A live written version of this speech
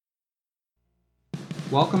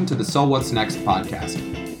Welcome to the So What's Next podcast,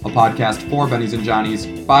 a podcast for Bennies and Johnnies,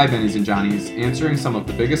 by Bennies and Johnnies, answering some of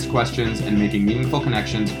the biggest questions and making meaningful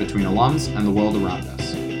connections between alums and the world around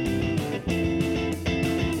us.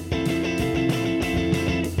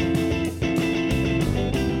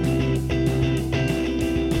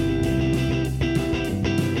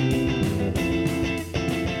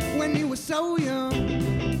 When you were so young,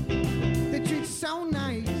 they treat you so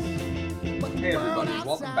nice. Hey everybody,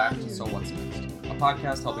 welcome back to So What's Next, a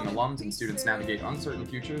podcast helping alums and students navigate uncertain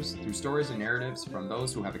futures through stories and narratives from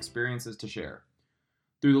those who have experiences to share.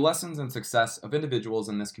 Through the lessons and success of individuals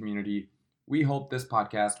in this community, we hope this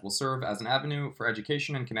podcast will serve as an avenue for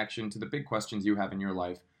education and connection to the big questions you have in your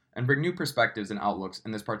life and bring new perspectives and outlooks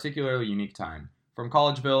in this particularly unique time, from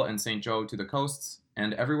Collegeville and St. Joe to the coasts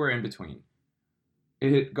and everywhere in between.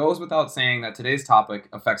 It goes without saying that today's topic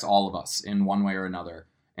affects all of us in one way or another,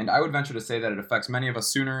 and I would venture to say that it affects many of us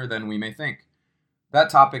sooner than we may think. That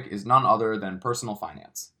topic is none other than personal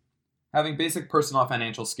finance. Having basic personal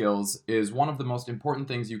financial skills is one of the most important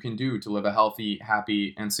things you can do to live a healthy,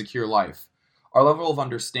 happy, and secure life. Our level of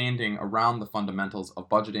understanding around the fundamentals of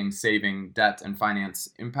budgeting, saving, debt, and finance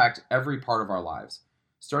impact every part of our lives,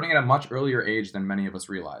 starting at a much earlier age than many of us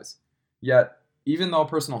realize. Yet, even though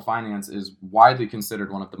personal finance is widely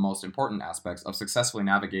considered one of the most important aspects of successfully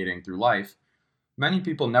navigating through life, many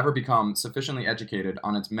people never become sufficiently educated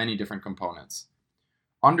on its many different components.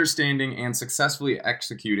 Understanding and successfully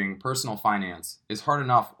executing personal finance is hard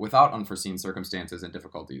enough without unforeseen circumstances and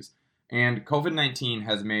difficulties, and COVID-19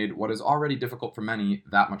 has made what is already difficult for many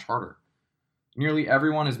that much harder. Nearly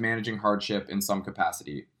everyone is managing hardship in some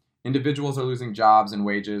capacity. Individuals are losing jobs and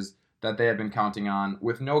wages that they had been counting on,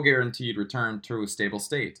 with no guaranteed return to a stable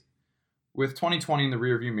state. With 2020 in the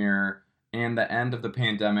rearview mirror and the end of the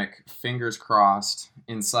pandemic, fingers crossed,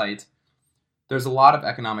 in sight, there's a lot of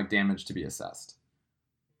economic damage to be assessed.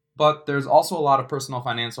 But there's also a lot of personal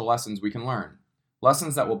financial lessons we can learn,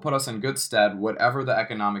 lessons that will put us in good stead whatever the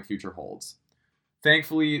economic future holds.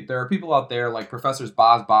 Thankfully, there are people out there like Professors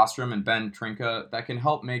Boz Bostrom and Ben Trinka that can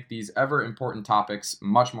help make these ever-important topics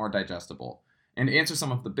much more digestible and answer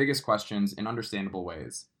some of the biggest questions in understandable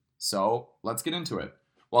ways. So, let's get into it.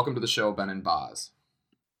 Welcome to the show, Ben and Boz.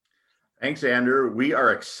 Thanks, Andrew. We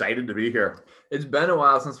are excited to be here. It's been a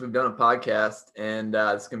while since we've done a podcast, and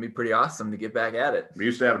it's going to be pretty awesome to get back at it. We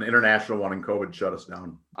used to have an international one, and COVID shut us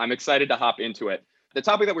down. I'm excited to hop into it. The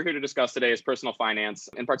topic that we're here to discuss today is personal finance,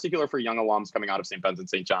 in particular for young alums coming out of St. Ben's and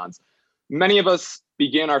St. John's. Many of us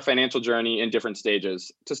begin our financial journey in different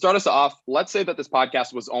stages. To start us off, let's say that this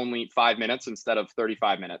podcast was only 5 minutes instead of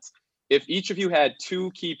 35 minutes. If each of you had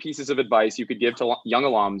two key pieces of advice you could give to young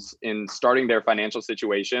alums in starting their financial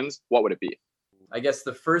situations, what would it be? I guess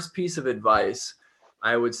the first piece of advice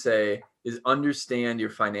I would say is understand your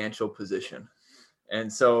financial position.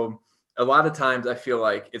 And so a lot of times I feel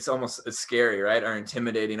like it's almost scary, right? Or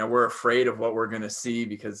intimidating, or we're afraid of what we're going to see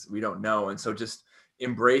because we don't know. And so just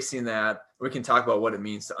embracing that, we can talk about what it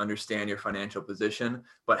means to understand your financial position,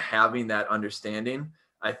 but having that understanding,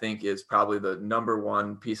 I think, is probably the number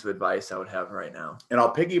one piece of advice I would have right now. And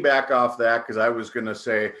I'll piggyback off that because I was going to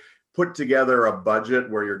say, put together a budget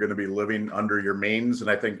where you're going to be living under your means. And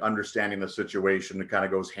I think understanding the situation, it kind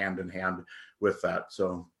of goes hand in hand with that.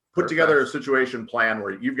 So put together a situation plan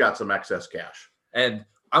where you've got some excess cash. And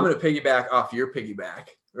I'm going to piggyback off your piggyback,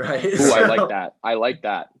 right? Ooh, I like that. I like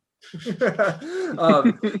that.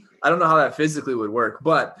 I don't know how that physically would work,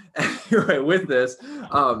 but anyway, with this,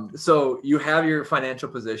 so you have your financial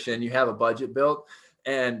position, you have a budget built,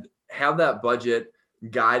 and have that budget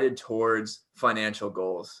guided towards financial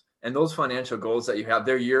goals. And those financial goals that you have,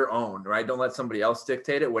 they're your own, right? Don't let somebody else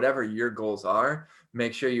dictate it. Whatever your goals are,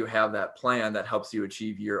 make sure you have that plan that helps you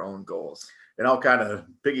achieve your own goals. And I'll kind of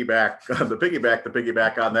piggyback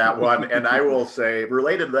on that one. And I will say,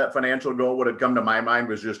 related to that financial goal, what had come to my mind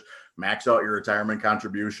was just max out your retirement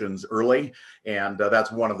contributions early. And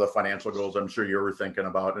that's one of the financial goals I'm sure you were thinking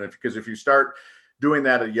about. And because if you start doing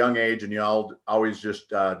that at a young age and you always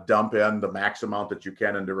just dump in the max amount that you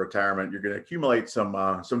can into retirement, you're going to accumulate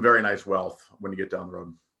some very nice wealth when you get down the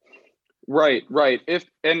road. Right.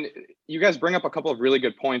 And you guys bring up a couple of really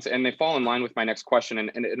good points, and they fall in line with my next question,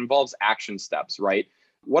 and it involves action steps, right?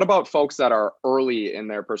 What about folks that are early in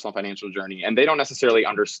their personal financial journey and they don't necessarily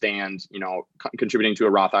understand, contributing to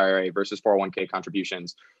a Roth IRA versus 401k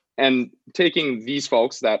contributions, and taking these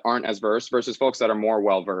folks that aren't as versed versus folks that are more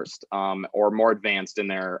well-versed or more advanced in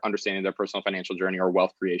their understanding of their personal financial journey or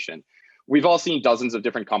wealth creation? We've all seen dozens of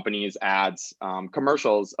different companies, ads,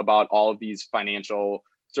 commercials about all of these financial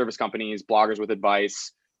service companies, bloggers with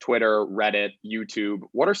advice, Twitter, Reddit, YouTube.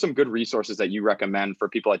 What are some good resources that you recommend for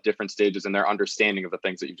people at different stages in their understanding of the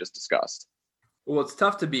things that you just discussed? Well, it's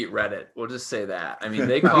tough to beat Reddit. We'll just say that. I mean,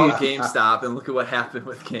 they called GameStop, and look at what happened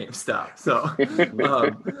with GameStop. So,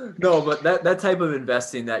 no, but that type of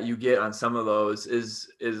investing that you get on some of those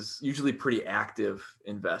is usually pretty active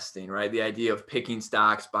investing, right? The idea of picking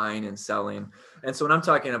stocks, buying and selling. And so when I'm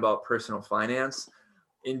talking about personal finance,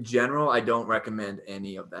 in general, I don't recommend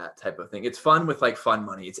any of that type of thing. It's fun with like fun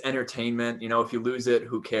money. It's entertainment. You know, if you lose it,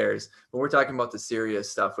 who cares? But we're talking about the serious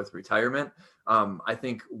stuff with retirement. I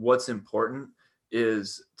think what's important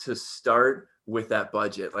is to start with that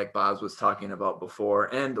budget, like Bob was talking about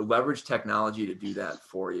before, and leverage technology to do that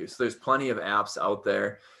for you. So there's plenty of apps out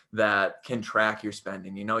there that can track your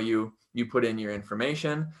spending. You know, you put in your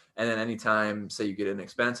information, and then anytime, say you get an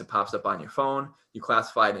expense, it pops up on your phone, you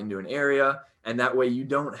classify it into an area, and that way you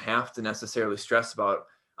don't have to necessarily stress about,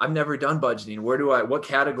 I've never done budgeting. What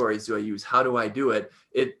categories do I use? How do I do it?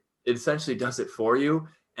 It essentially does it for you.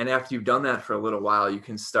 And after you've done that for a little while, you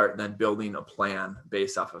can start then building a plan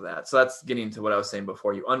based off of that. So that's getting to what I was saying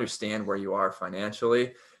before. You understand where you are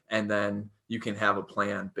financially, and then you can have a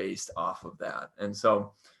plan based off of that. And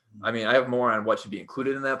so, I mean, I have more on what should be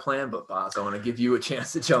included in that plan, but Boz, I want to give you a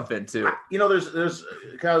chance to jump in too. You know, there's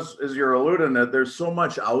because as you're alluding that there's so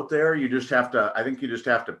much out there. I think you just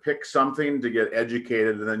have to pick something to get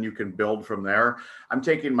educated, and then you can build from there. I'm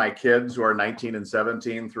taking my kids who are 19 and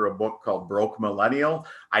 17 through a book called Broke Millennial.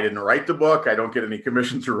 I didn't write the book. I don't get any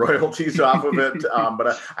commissions or royalties off of it,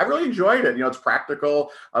 but I really enjoyed it. You know, it's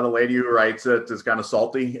practical. The lady who writes it is kind of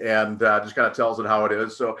salty and just kind of tells it how it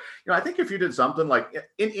is. So, you know, I think if you did something like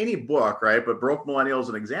in any book, right, but Broke Millennial is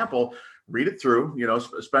an example, read it through, you know,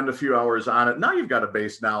 spend a few hours on it. Now you've got a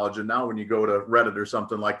base knowledge. And now when you go to Reddit or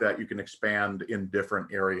something like that, you can expand in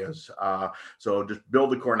different areas. So just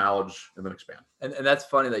build the core knowledge and then expand. And that's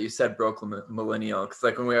funny that you said Broke Millennial, because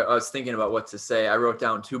like when I was thinking about what to say, I wrote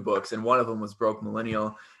down 2 books, and one of them was Broke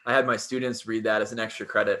Millennial. I had my students read that as an extra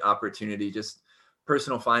credit opportunity. Just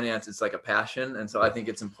personal finance, it's like a passion. And so I think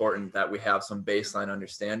it's important that we have some baseline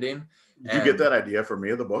understanding. Did you get that idea from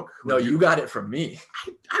me, the book? No, you got it from me.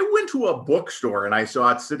 I went to a bookstore and I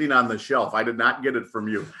saw it sitting on the shelf. I did not get it from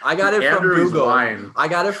you. I got it from Andrew's Google. lying. I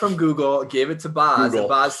got it from Google, gave it to Boz, and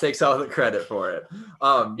Boz takes all the credit for it.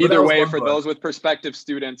 Either way, for those with prospective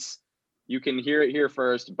students, you can hear it here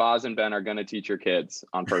first. Boz and Ben are going to teach your kids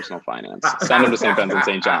on personal finance. Send them to St. Ben's and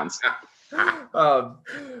St. John's.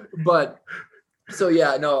 So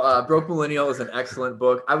yeah, no, Broke Millennial is an excellent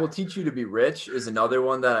book. I Will Teach You to Be Rich is another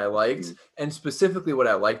one that I liked. And specifically what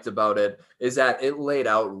I liked about it is that it laid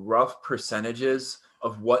out rough percentages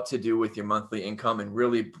of what to do with your monthly income in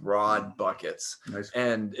really broad buckets. Nice.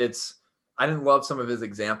 And I didn't love some of his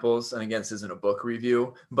examples, and again, this isn't a book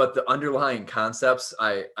review, but the underlying concepts,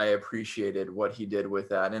 I appreciated what he did with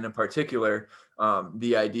that. And in particular,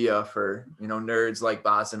 the idea for, you know, nerds like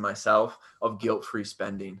Boz and myself of guilt-free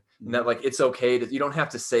spending. And that, like, it's okay you don't have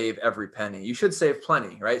to save every penny. You should save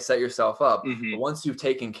plenty, right? Set yourself up. Mm-hmm. But once you've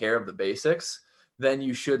taken care of the basics, then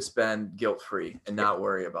you should spend guilt-free and not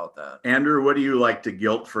worry about that. Andrew, what do you like to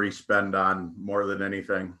guilt-free spend on more than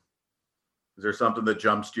anything? Is there something that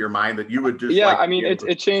jumps to your mind that you would just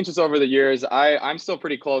it changes over the years. I'm still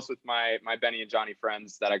pretty close with my Benny and Johnny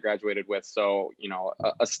friends that I graduated with. So, you know,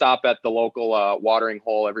 a stop at the local watering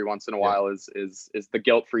hole every once in a while is the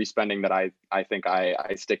guilt-free spending that I think I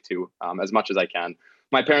stick to as much as I can.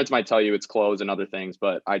 My parents might tell you it's clothes and other things,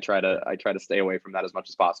 but I try to stay away from that as much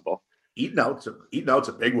as possible. Eating out's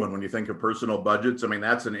a big one when you think of personal budgets. I mean,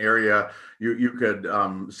 that's an area you could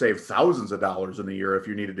save thousands of dollars in a year if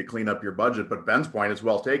you needed to clean up your budget. But Ben's point is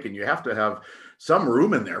well taken. You have to have some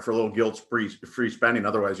room in there for a little guilt-free spending.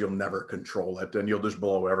 Otherwise, you'll never control it and you'll just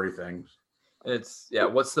blow everything.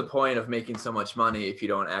 What's the point of making so much money if you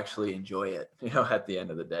don't actually enjoy it, you know, at the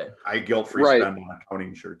end of the day? I guilt-free spend on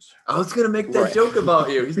accounting shirts. I was going to make that joke about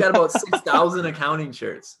you. He's got about 6,000 accounting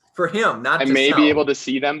shirts for him, not to sell. I may be able to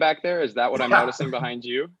see them back there. Is that what I'm noticing behind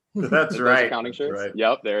you? That's right. Accounting shirts? Right.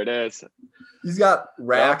 Yep, there it is. He's got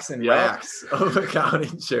racks and racks of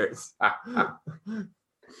accounting shirts.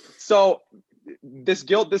 So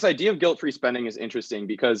this idea of guilt-free spending is interesting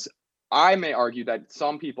because I may argue that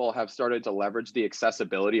some people have started to leverage the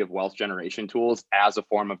accessibility of wealth generation tools as a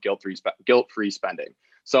form of guilt-free spending.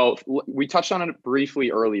 So we touched on it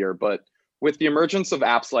briefly earlier, but with the emergence of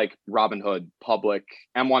apps like Robinhood, Public,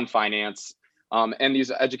 M1 Finance, and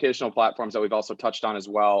these educational platforms that we've also touched on as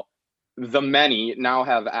well, the many now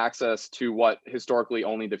have access to what historically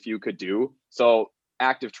only the few could do. So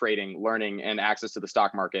active trading, learning, and access to the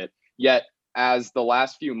stock market. Yet, as the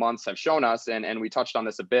last few months have shown us, and we touched on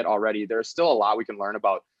this a bit already, there's still a lot we can learn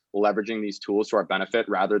about leveraging these tools to our benefit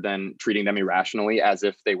rather than treating them irrationally as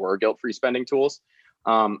if they were guilt-free spending tools.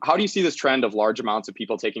 How do you see this trend of large amounts of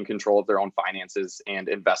people taking control of their own finances and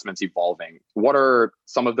investments evolving? What are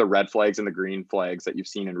some of the red flags and the green flags that you've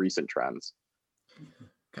seen in recent trends?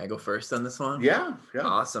 Can I go first on this one? Yeah.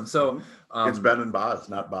 Awesome. So it's Ben and Boz,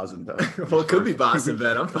 not Boz and Ben. Well, it could be Boz and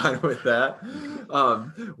Ben. I'm fine with that.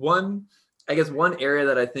 One area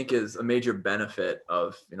that I think is a major benefit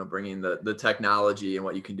of, bringing the technology and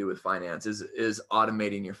what you can do with finance is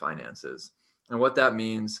automating your finances. And what that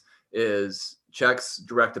means is checks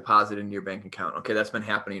direct deposit into your bank account. Okay, that's been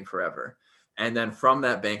happening forever. And then from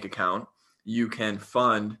that bank account, you can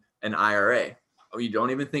fund an IRA. You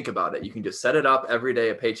don't even think about it. You can just set it up every day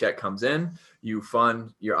a paycheck comes in, you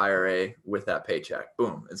fund your IRA with that paycheck.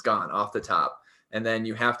 Boom, it's gone off the top. And then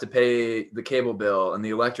you have to pay the cable bill and the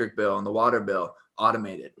electric bill and the water bill,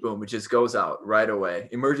 automated. Boom, it just goes out right away.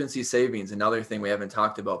 Emergency savings, another thing we haven't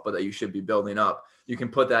talked about, but that you should be building up. You can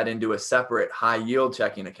put that into a separate high yield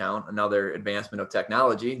checking account, another advancement of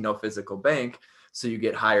technology, no physical bank. So you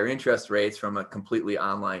get higher interest rates from a completely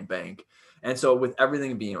online bank. And so with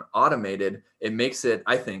everything being automated, it makes it,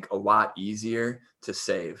 I think, a lot easier to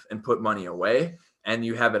save and put money away. And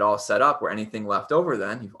you have it all set up where anything left over,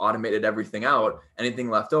 then you've automated everything out. Anything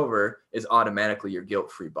left over is automatically your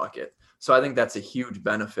guilt-free bucket. So I think that's a huge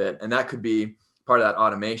benefit. And that could be part of that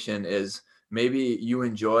automation is maybe you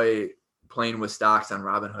enjoy playing with stocks on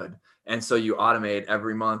Robinhood. And so you automate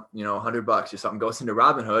every month, $100 or something goes into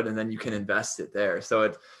Robinhood, and then you can invest it there.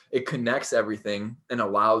 So it connects everything and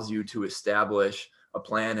allows you to establish a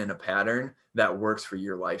plan and a pattern that works for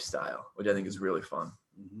your lifestyle, which I think is really fun.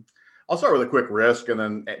 Mm-hmm. I'll start with a quick risk and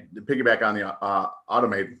then piggyback on the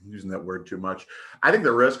automate, using that word too much. I think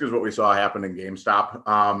the risk is what we saw happen in GameStop.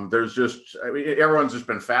 Everyone's just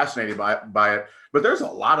been fascinated by it, but there's a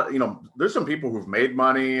lot of, there's some people who've made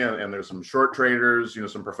money and there's some short traders,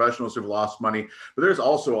 some professionals who've lost money, but there's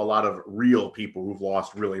also a lot of real people who've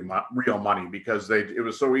lost real money because it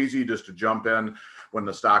was so easy just to jump in when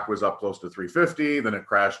the stock was up close to 350, then it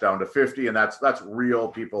crashed down to 50. And that's real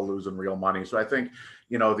people losing real money. So I think,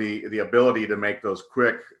 the ability to make those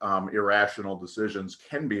quick, irrational decisions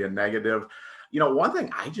can be a negative. One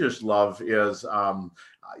thing I just love is,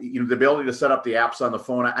 the ability to set up the apps on the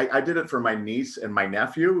phone. I did it for my niece and my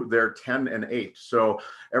nephew. They're 10 and 8. So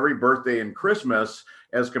every birthday and Christmas,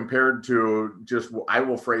 as compared to just, I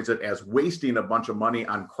will phrase it as wasting a bunch of money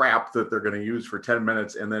on crap that they're going to use for 10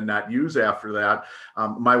 minutes and then not use after that.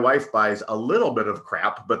 My wife buys a little bit of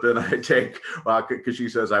crap, but then I take, because she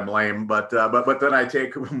says I'm lame, but then I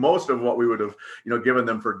take most of what we would have, given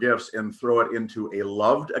them for gifts and throw it into a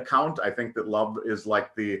Loved account. I think that Loved is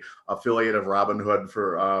like the affiliate of Robinhood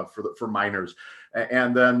for minors.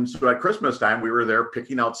 And then so at Christmas time, we were there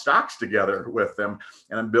picking out stocks together with them,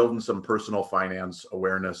 and I'm building some personal finance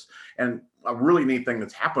awareness. And a really neat thing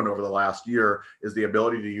that's happened over the last year is the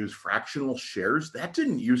ability to use fractional shares. That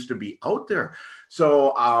didn't used to be out there.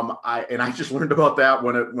 So I just learned about that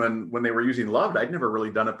when they were using Loved. I'd never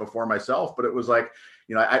really done it before myself, but it was like,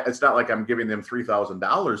 it's not like I'm giving them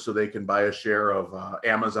 $3,000 so they can buy a share of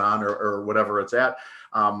Amazon or whatever it's at.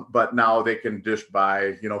 But now they can just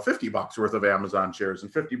buy, $50 worth of Amazon shares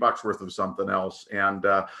and $50 worth of something else. And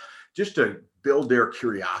just to build their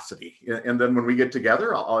curiosity. And then when we get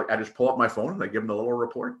together, I just pull up my phone and I give them a little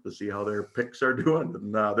report to see how their picks are doing.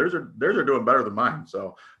 And theirs are doing better than mine.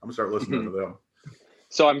 So I'm gonna start listening to them.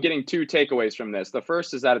 So I'm getting two takeaways from this. The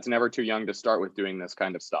first is that it's never too young to start with doing this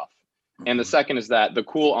kind of stuff. And the second is that the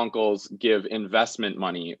cool uncles give investment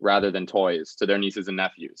money rather than toys to their nieces and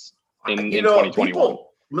nephews in 2021.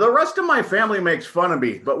 The rest of my family makes fun of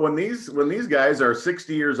me, but when these guys are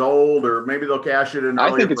 60 years old, or maybe they'll cash it in.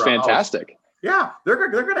 I think it's fantastic. Yeah, they're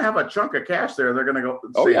going to have a chunk of cash there. They're going to go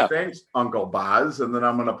say, thanks, Uncle Boz. And then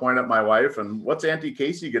I'm going to point at my wife and what's Auntie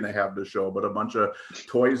Casey going to have to show but a bunch of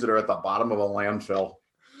toys that are at the bottom of a landfill.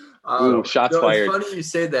 Ooh, shots fired. It's funny you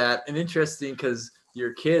say that, and interesting because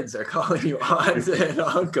your kids are calling you aunt and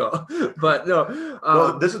uncle, but no.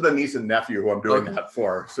 Well, this is the niece and nephew who I'm doing that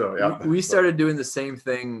for. So yeah, we started doing the same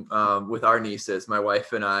thing with our nieces, my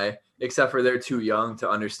wife and I, except for they're too young to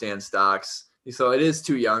understand stocks. So it is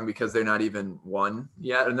too young because they're not even one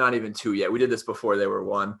yet, or not even two yet. We did this before they were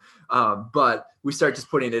one, but we start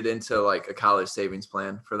just putting it into like a college savings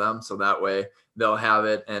plan for them. So that way they'll have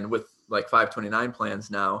it. And with like 529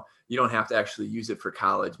 plans now, you don't have to actually use it for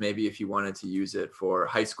college. Maybe if you wanted to use it for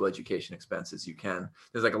high school education expenses, you can.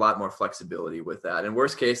 There's like a lot more flexibility with that. In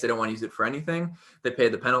worst case, they don't want to use it for anything. They pay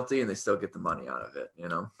the penalty and they still get the money out of it,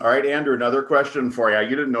 All right, Andrew, another question for you.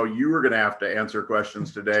 You didn't know you were going to have to answer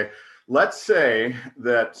questions today. let's say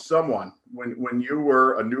that someone, when you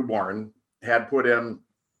were a newborn, had put in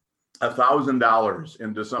 $1,000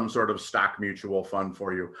 into some sort of stock mutual fund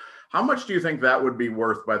for you. How much do you think that would be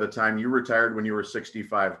worth by the time you retired when you were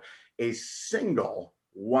 65? A single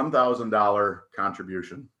 $1,000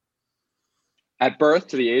 contribution. At birth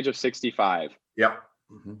to the age of 65. Yep.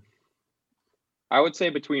 Mm-hmm. I would say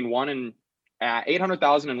between $800,000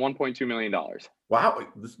 and $1.2 million. Wow,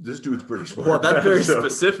 this dude's pretty smart. Well, that's very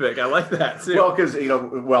specific. I like that too. Well, because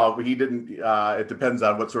he didn't. It depends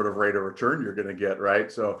on what sort of rate of return you're going to get,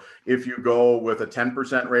 right? So if you go with a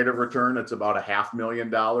 10% rate of return, it's about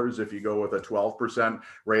 $500,000. If you go with a 12%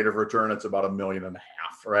 rate of return, it's about $1.5 million,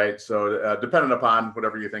 right? So depending upon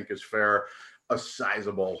whatever you think is fair, a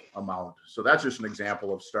sizable amount. So that's just an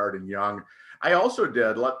example of starting young. I also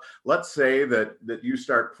did. Let's say that you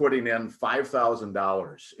start putting in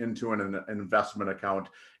 $5,000 into an investment account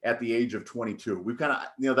at the age of 22. We've kind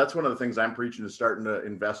of, that's one of the things I'm preaching, is starting to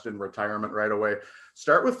invest in retirement right away.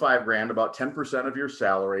 Start with $5,000, about 10% of your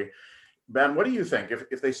salary. Ben, what do you think?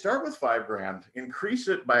 If they start with $5,000, increase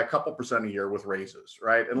it by a couple percent a year with raises,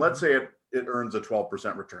 right? And let's say it earns a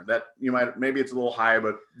 12% return. That maybe it's a little high,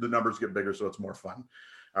 but the numbers get bigger, so it's more fun.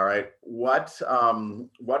 All right. What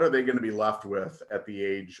are they going to be left with at the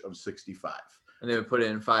age of 65? And they would put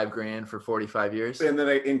in $5,000 for 45 years. And then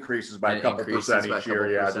it increases by a couple percent each year.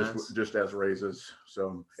 Yeah, just as raises.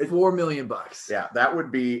 So $4 million. Yeah, that would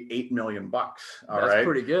be $8 million. All right. That's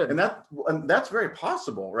pretty good. And that's very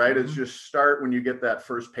possible, right? Mm-hmm. It's just start when you get that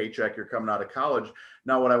first paycheck, you're coming out of college.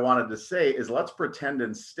 Now, what I wanted to say is, let's pretend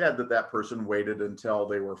instead that person waited until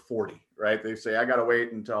they were 40, right? They say, I got to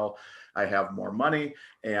wait until I have more money.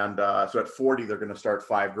 And so at 40, they're going to start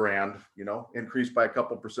 $5,000, increase by a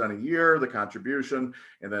couple percent a year, the contribution,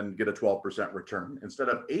 and then get a 12% return. Instead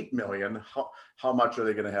of $8 million, how much are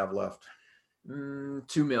they going to have left? $2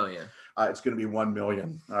 million. It's going to be $1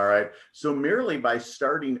 million. All right. So merely by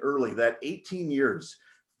starting early, that 18 years,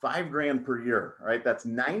 $5,000 per year, right? That's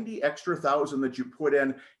 90 extra thousand that you put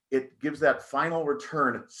in. It gives that final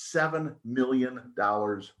return $7 million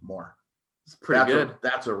more. It's pretty good.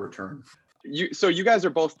 That's a return. So you guys are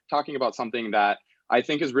both talking about something that I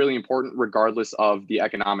think is really important, regardless of the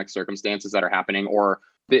economic circumstances that are happening or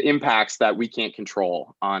the impacts that we can't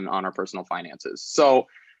control on our personal finances. So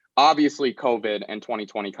obviously COVID and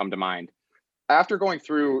 2020 come to mind. After going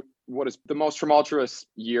through what is the most tumultuous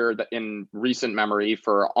year in recent memory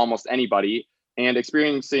for almost anybody, and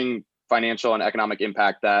experiencing financial and economic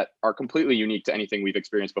impact that are completely unique to anything we've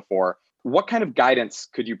experienced before, what kind of guidance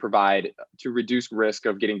could you provide to reduce risk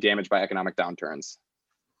of getting damaged by economic downturns?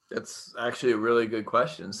 That's actually a really good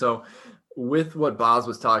question. So with what Boz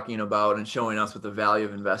was talking about and showing us with the value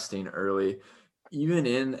of investing early, even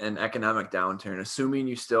in an economic downturn, assuming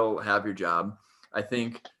you still have your job, I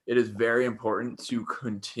think it is very important to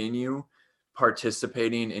continue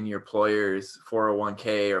participating in your employer's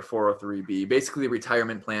 401k or 403b, basically a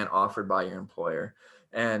retirement plan offered by your employer.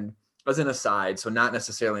 And as an aside, so not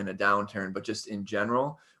necessarily in a downturn, but just in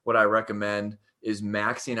general, what I recommend is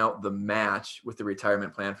maxing out the match with the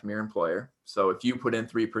retirement plan from your employer. So if you put in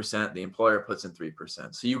 3%, the employer puts in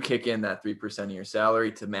 3%. So you kick in that 3% of your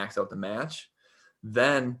salary to max out the match.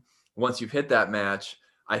 Then once you've hit that match,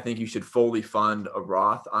 I think you should fully fund a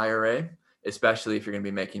Roth IRA, especially if you're going to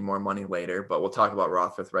be making more money later. But we'll talk about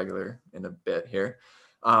Roth with regular in a bit here.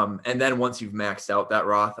 And then once you've maxed out that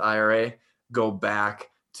Roth IRA, go back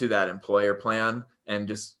to that employer plan and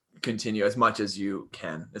just continue as much as you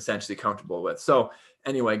can, essentially comfortable with. So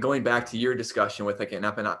anyway, going back to your discussion with like an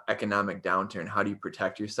economic downturn, how do you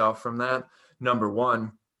protect yourself from that? Number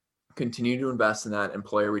one, continue to invest in that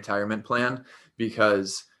employer retirement plan,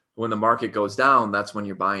 because when the market goes down, that's when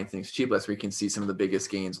you're buying things cheap. That's where you can see some of the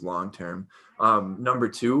biggest gains long-term. Number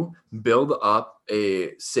two, build up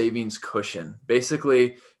a savings cushion.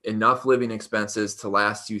 Basically, enough living expenses to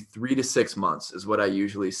last you 3 to 6 months is what I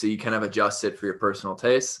usually see. You kind of adjust it for your personal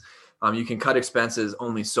tastes. You can cut expenses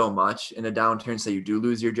only so much in a downturn. Say you do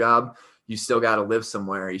lose your job, you still got to live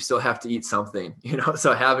somewhere. You still have to eat something,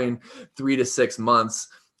 so having 3 to 6 months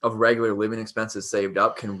of regular living expenses saved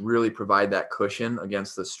up can really provide that cushion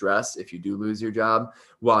against the stress if you do lose your job,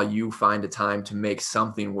 while you find a time to make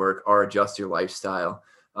something work or adjust your lifestyle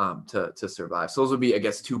to survive. So those would be, I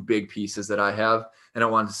guess, two big pieces that I have. And I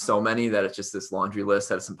want so many that it's just this laundry list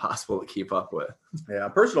that it's impossible to keep up with. Yeah,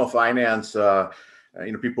 personal finance,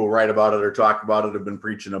 people who write about it or talk about it have been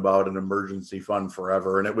preaching about an emergency fund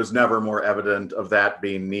forever. And it was never more evident of that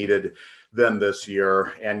being needed. than this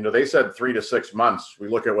year. And they said 3 to 6 months. We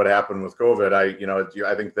look at what happened with COVID.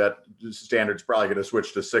 I think that standard's probably going to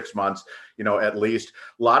switch to 6 months, at least.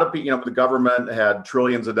 A lot of people, the government had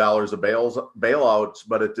trillions of dollars of bailouts,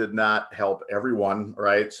 but it did not help everyone,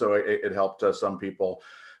 right? So it helped some people,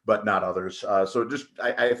 but not others. So just,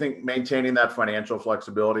 I think maintaining that financial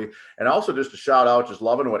flexibility, and also just a shout out, just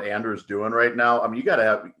loving what Andrew's doing right now. I mean, you got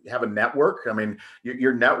to have a network. I mean,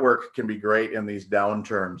 your network can be great in these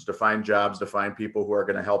downturns to find jobs, to find people who are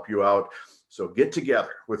going to help you out. So get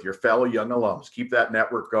together with your fellow young alums, keep that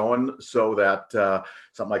network going so that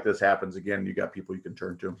something like this happens again, you got people you can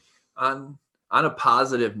turn to. On a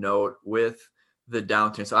positive note, with the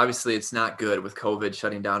downturn, so obviously it's not good with COVID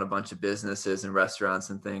shutting down a bunch of businesses and restaurants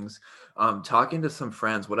and things. Talking to some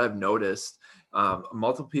friends, what I've noticed,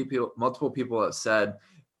 multiple people have said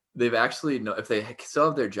they've actually, if they still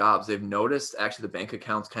have their jobs, they've noticed actually the bank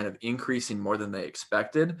accounts kind of increasing more than they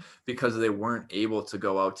expected because they weren't able to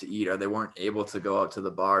go out to eat, or they weren't able to go out to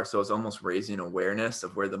the bar. So it's almost raising awareness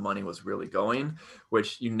of where the money was really going,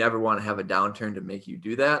 which you never want to have a downturn to make you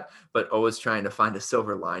do that, but always trying to find a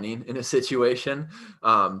silver lining in a situation,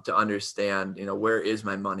 to understand, where is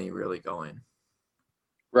my money really going?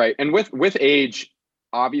 Right. And with age,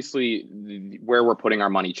 obviously where we're putting our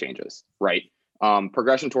money changes, right?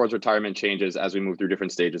 Progression towards retirement changes as we move through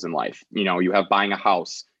different stages in life. You have buying a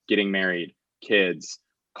house, getting married, kids,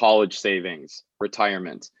 college savings,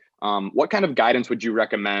 retirement. What kind of guidance would you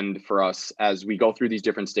recommend for us as we go through these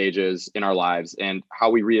different stages in our lives, and how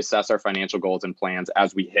we reassess our financial goals and plans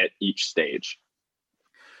as we hit each stage?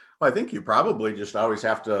 Well, I think you probably just always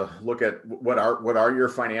have to look at what are your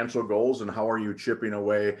financial goals and how are you chipping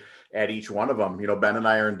away at each one of them. Ben and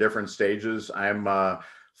I are in different stages. I'm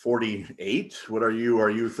 48. What are you? Are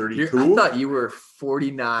you 32? I thought you were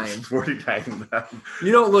 49. 49.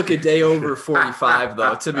 You don't look a day over 45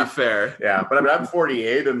 though, to be fair. Yeah, but I'm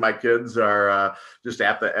 48 and my kids are just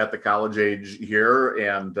at the college age here.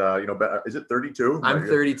 And is it 32? I'm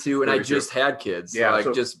 32 and 32. I just had kids. Yeah,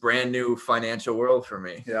 so just brand new financial world for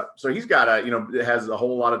me. Yeah. So he's got it has a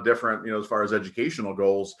whole lot of different, as far as educational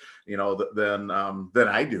goals, than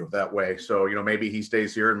I do that way. So, maybe he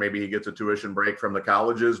stays here and maybe he gets a tuition break from the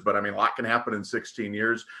colleges, but a lot can happen in 16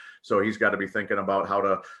 years. So he's got to be thinking about how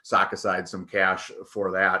to sock aside some cash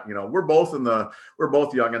for that. We're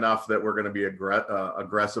both young enough that we're going to be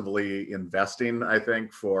aggressively investing, I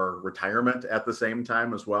think, for retirement at the same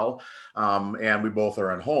time as well. And we both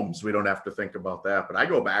are in homes. We don't have to think about that. But I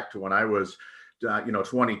go back to when I was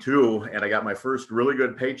 22 and I got my first really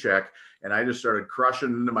good paycheck, and I just started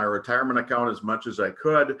crushing into my retirement account as much as I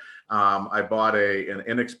could. I bought an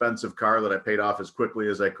inexpensive car that I paid off as quickly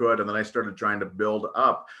as I could. And then I started trying to build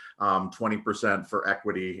up 20% for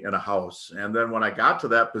equity in a house. And then when I got to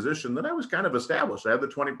that position, then I was kind of established. I had the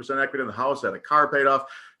 20% equity in the house, had a car paid off,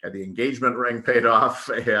 had the engagement ring paid off,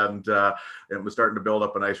 and was starting to build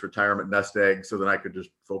up a nice retirement nest egg so that I could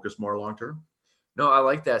just focus more long-term. No, I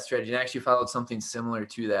like that strategy. And I actually followed something similar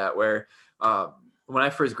to that, where when I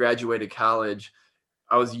first graduated college,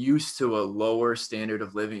 I was used to a lower standard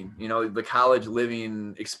of living. The college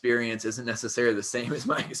living experience isn't necessarily the same as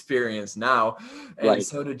my experience now. And right.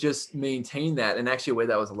 So to just maintain that, and actually a way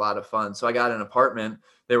that was a lot of fun. So I got an apartment.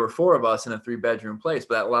 There were 4 of us in a 3-bedroom place,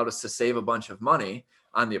 but that allowed us to save a bunch of money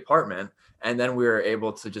on the apartment. And then we were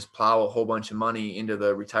able to just plow a whole bunch of money into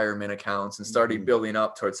the retirement accounts and started building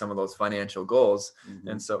up towards some of those financial goals. Mm-hmm.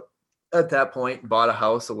 And so at that point, bought a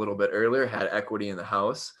house a little bit earlier, had equity in the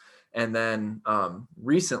house. And then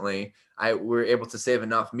recently we were able to save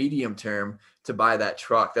enough medium term to buy that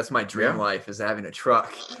truck. That's my dream life, is having a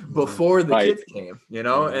truck before the kids came,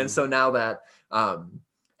 Mm-hmm. And so now that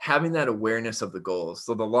having that awareness of the goals.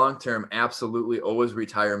 So the long term, absolutely always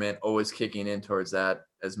retirement, always kicking in towards that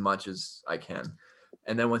as much as I can.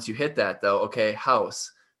 And then once you hit that though, okay,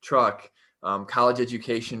 house, truck, college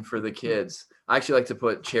education for the kids. I actually like to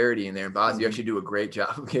put charity in there. And Boz, you actually do a great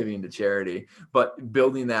job of giving to charity, but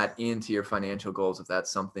building that into your financial goals, if that's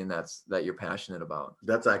something that you're passionate about.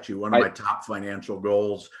 That's actually one of my top financial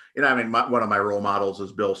goals. One of my role models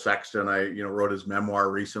is Bill Sexton. I, wrote his memoir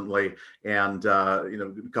recently, and,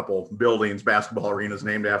 a couple buildings, basketball arenas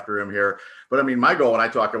named after him here. But my goal when I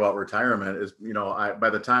talk about retirement is, by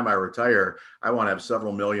the time I retire, I want to have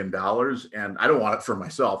several $1 million, and I don't want it for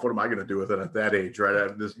myself. What am I going to do with it at that age,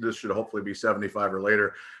 right? This should hopefully be 75 or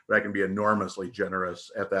later, but I can be enormously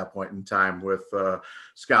generous at that point in time with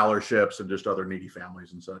scholarships and just other needy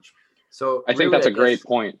families and such. So I think that's a great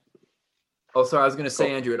point. Oh, sorry. I was going to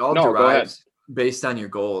say, Andrew, it all derives based on your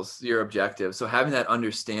goals, your objectives. So having that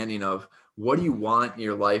understanding of what do you want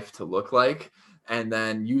your life to look like, and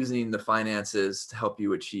then using the finances to help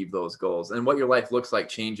you achieve those goals. And what your life looks like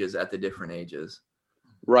changes at the different ages.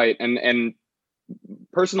 Right. And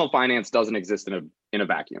personal finance doesn't exist in a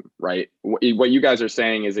vacuum, right? What you guys are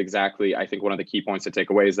saying is exactly, I think, one of the key points to take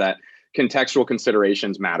away is that contextual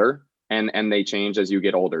considerations matter, and they change as you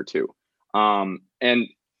get older too. And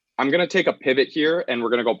I'm going to take a pivot here, and we're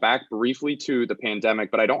going to go back briefly to the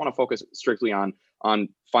pandemic, but I don't want to focus strictly on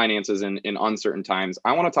finances in uncertain times.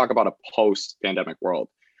 I want to talk about a post-pandemic world.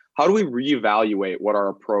 How do we reevaluate what our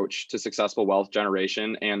approach to successful wealth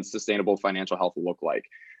generation and sustainable financial health will look like?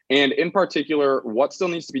 And in particular, what still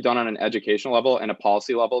needs to be done on an educational level and a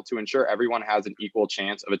policy level to ensure everyone has an equal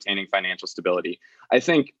chance of attaining financial stability? I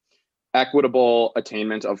think equitable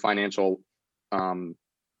attainment of financial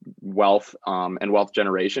wealth and wealth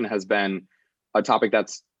generation has been a topic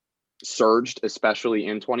that's surged, especially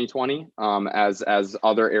in 2020, as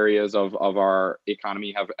other areas of our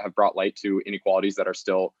economy have brought light to inequalities that are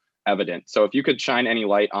still evident. So if you could shine any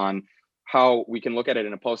light on how we can look at it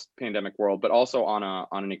in a post-pandemic world, but also on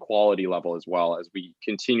an equality level as well, as we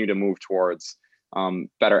continue to move towards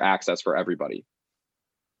better access for everybody.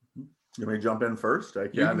 You may jump in first. I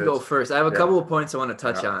can. You can go first. I have a couple of points I want to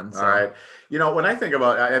touch on. So. All right. When I think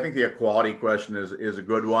about, I think the equality question is a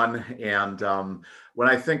good one. And when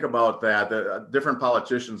I think about that, the different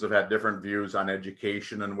politicians have had different views on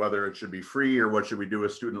education and whether it should be free or what should we do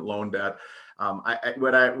with student loan debt.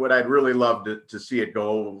 What I'd really love to see it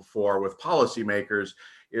go for with policymakers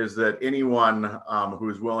is that anyone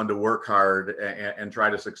who's willing to work hard and try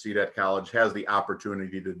to succeed at college has the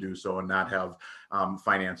opportunity to do so and not have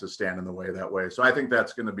finances stand in the way that way. So I think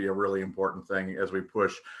that's going to be a really important thing as we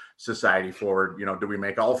push society forward. Do we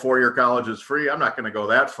make all four-year colleges free? I'm not going to go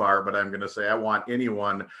that far, but I'm going to say I want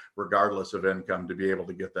anyone, regardless of income, to be able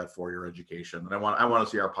to get that four-year education. And I want to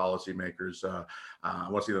see our policymakers, I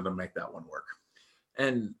want to see them to make that one work.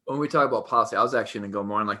 And when we talk about policy, I was actually going to go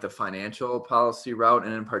more on like the financial policy route,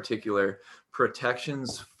 and in particular,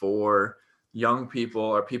 protections for young people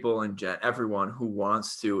or people everyone who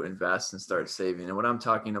wants to invest and start saving. And what I'm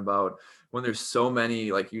talking about, when there's so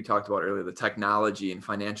many, like you talked about earlier, the technology and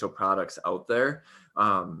financial products out there,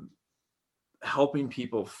 helping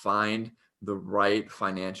people find the right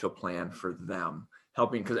financial plan for them,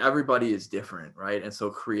 helping, because everybody is different, right? And so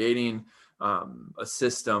creating a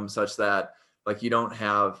system such that like you don't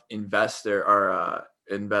have investor or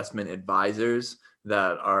investment advisors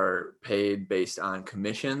that are paid based on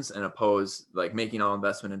commissions and like making all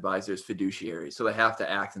investment advisors fiduciaries. So they have to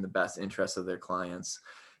act in the best interest of their clients,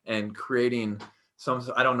 and creating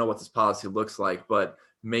I don't know what this policy looks like, but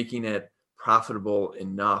making it profitable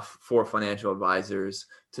enough for financial advisors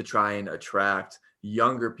to try and attract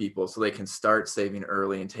younger people so they can start saving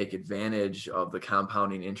early and take advantage of the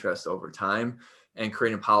compounding interest over time, and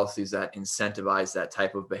creating policies that incentivize that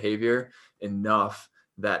type of behavior enough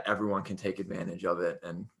that everyone can take advantage of it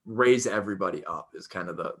and raise everybody up is kind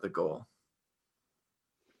of the goal.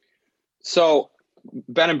 So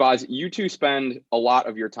Ben and Boz, you two spend a lot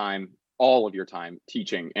of your time, all of your time,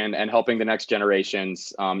 teaching and helping the next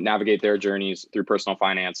generations navigate their journeys through personal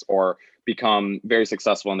finance or become very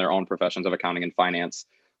successful in their own professions of accounting and finance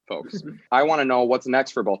folks. I want to know what's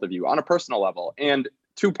next for both of you on a personal level, and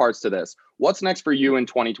two parts to this. What's next for you in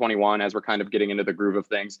 2021 as we're kind of getting into the groove of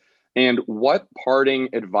things? And what parting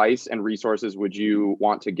advice and resources would you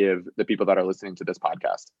want to give the people that are listening to this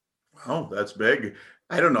podcast? Oh, that's big.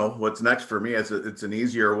 I don't know what's next for me. It's an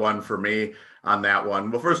easier one for me on that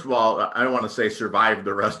one. Well, first of all, I don't want to say survive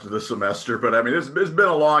the rest of the semester, but I mean, it's been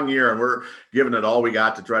a long year and we're giving it all we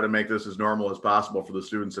got to try to make this as normal as possible for the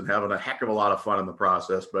students and having a heck of a lot of fun in the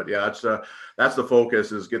process. But yeah, that's the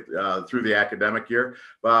focus, is get through the academic year.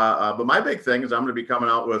 But my big thing is I'm going to be coming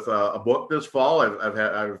out with a book this fall.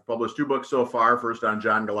 I've published 2 books so far. First on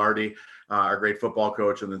John Gagliardi, our great football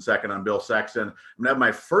coach, and then second on Bill Sexton. I'm gonna have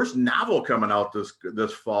my first novel coming out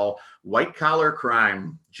this fall, White Collar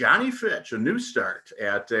Crime. Johnny Fitch, a new start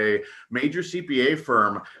at a major CPA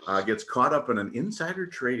firm, gets caught up in an insider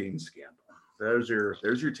trading scandal. There's your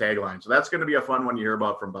tagline. So that's going to be a fun one you hear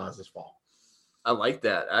about from Boz this fall. I like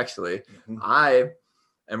that, actually. Mm-hmm. I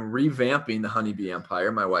am revamping the Honeybee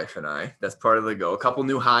Empire, my wife and I. That's part of the goal. A couple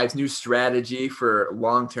new hives, new strategy for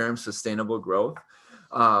long-term sustainable growth.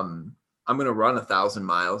 I'm going to run 1,000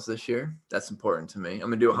 miles this year. That's important to me. I'm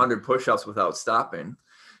going to do 100 push-ups without stopping.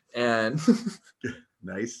 And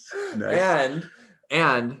nice.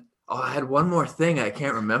 And Oh, I had one more thing. I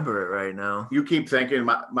can't remember it right now. You keep thinking.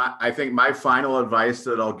 I think my final advice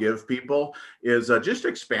that I'll give people is just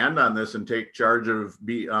expand on this and take charge of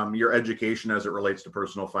your education as it relates to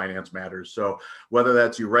personal finance matters. So whether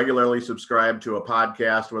that's you regularly subscribe to a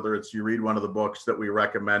podcast, whether it's you read one of the books that we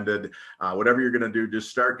recommended, whatever you're going to do, just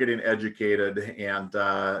start getting educated. And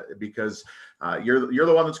because you're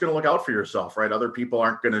the one that's going to look out for yourself, right? Other people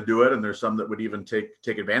aren't going to do it, and there's some that would even take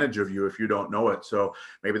advantage of you if you don't know it. So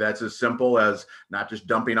maybe that's as simple as not just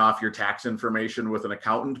dumping off your tax information with an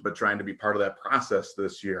accountant, but trying to be part of that process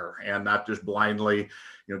this year, and not just blindly,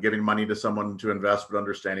 giving money to someone to invest, but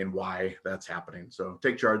understanding why that's happening. So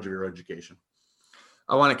take charge of your education.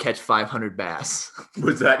 I want to catch 500 bass.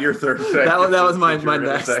 Was that your third thing? that was my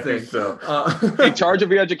next thing. So. Take charge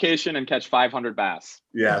of your education and catch 500 bass.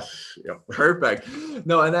 Yes. Yep. Perfect.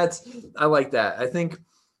 No, and I like that. I think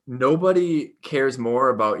nobody cares more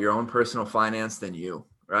about your own personal finance than you,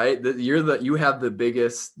 right? You have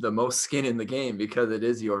the most skin in the game because it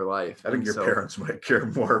is your life. I think your parents might care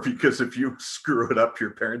more, because if you screw it up, your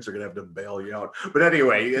parents are going to have to bail you out. But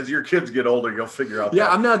anyway, as your kids get older, you'll figure out. Yeah,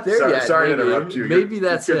 I'm not there yet. Sorry to interrupt you. Maybe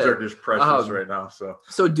that's your kids it. are just precious right now.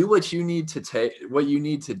 So do what you need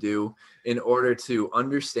to do in order to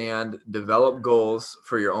understand, develop goals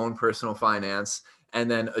for your own personal finance, and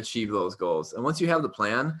then achieve those goals. And once you have the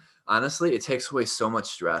plan, honestly, it takes away so much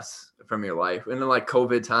stress from your life. And then, like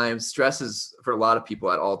COVID times, stress is for a lot of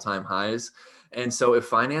people at all-time highs. And so if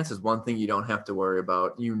finance is one thing you don't have to worry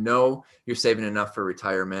about, you're saving enough for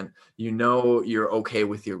retirement, you're okay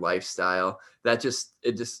with your lifestyle,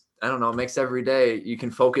 I don't know, it makes every day you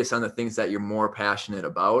can focus on the things that you're more passionate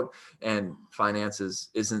about, and finances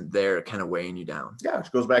isn't there kind of weighing you down. Yeah,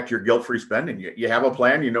 it goes back to your guilt-free spending. You have a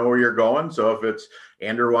plan, you know where you're going. So if it's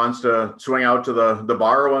Andrew wants to swing out to the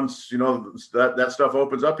bar once, that stuff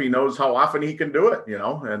opens up, he knows how often he can do it,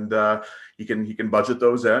 and he can budget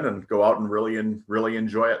those in and go out and really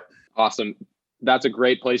enjoy it. Awesome. That's a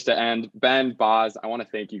great place to end. Ben, Boz, I want to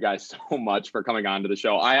thank you guys so much for coming on to the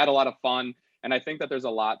show. I had a lot of fun. And I think that there's a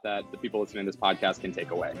lot that the people listening to this podcast can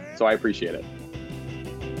take away. So I appreciate it.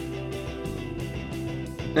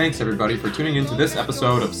 Thanks, everybody, for tuning into this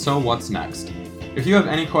episode of So What's Next? If you have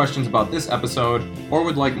any questions about this episode or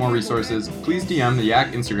would like more resources, please DM the Yak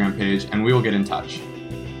Instagram page and we will get in touch.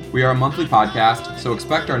 We are a monthly podcast, so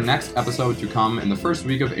expect our next episode to come in the first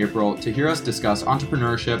week of April to hear us discuss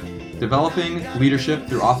entrepreneurship, developing leadership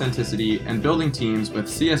through authenticity, and building teams with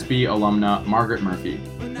CSB alumna Margaret Murphy.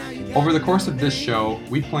 Over the course of this show,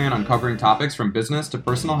 we plan on covering topics from business to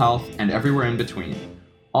personal health and everywhere in between,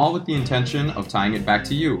 all with the intention of tying it back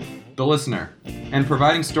to you, the listener, and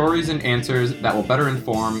providing stories and answers that will better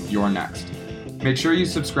inform your next. Make sure you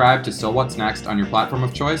subscribe to So What's Next on your platform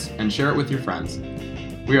of choice and share it with your friends.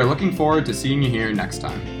 We are looking forward to seeing you here next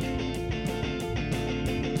time.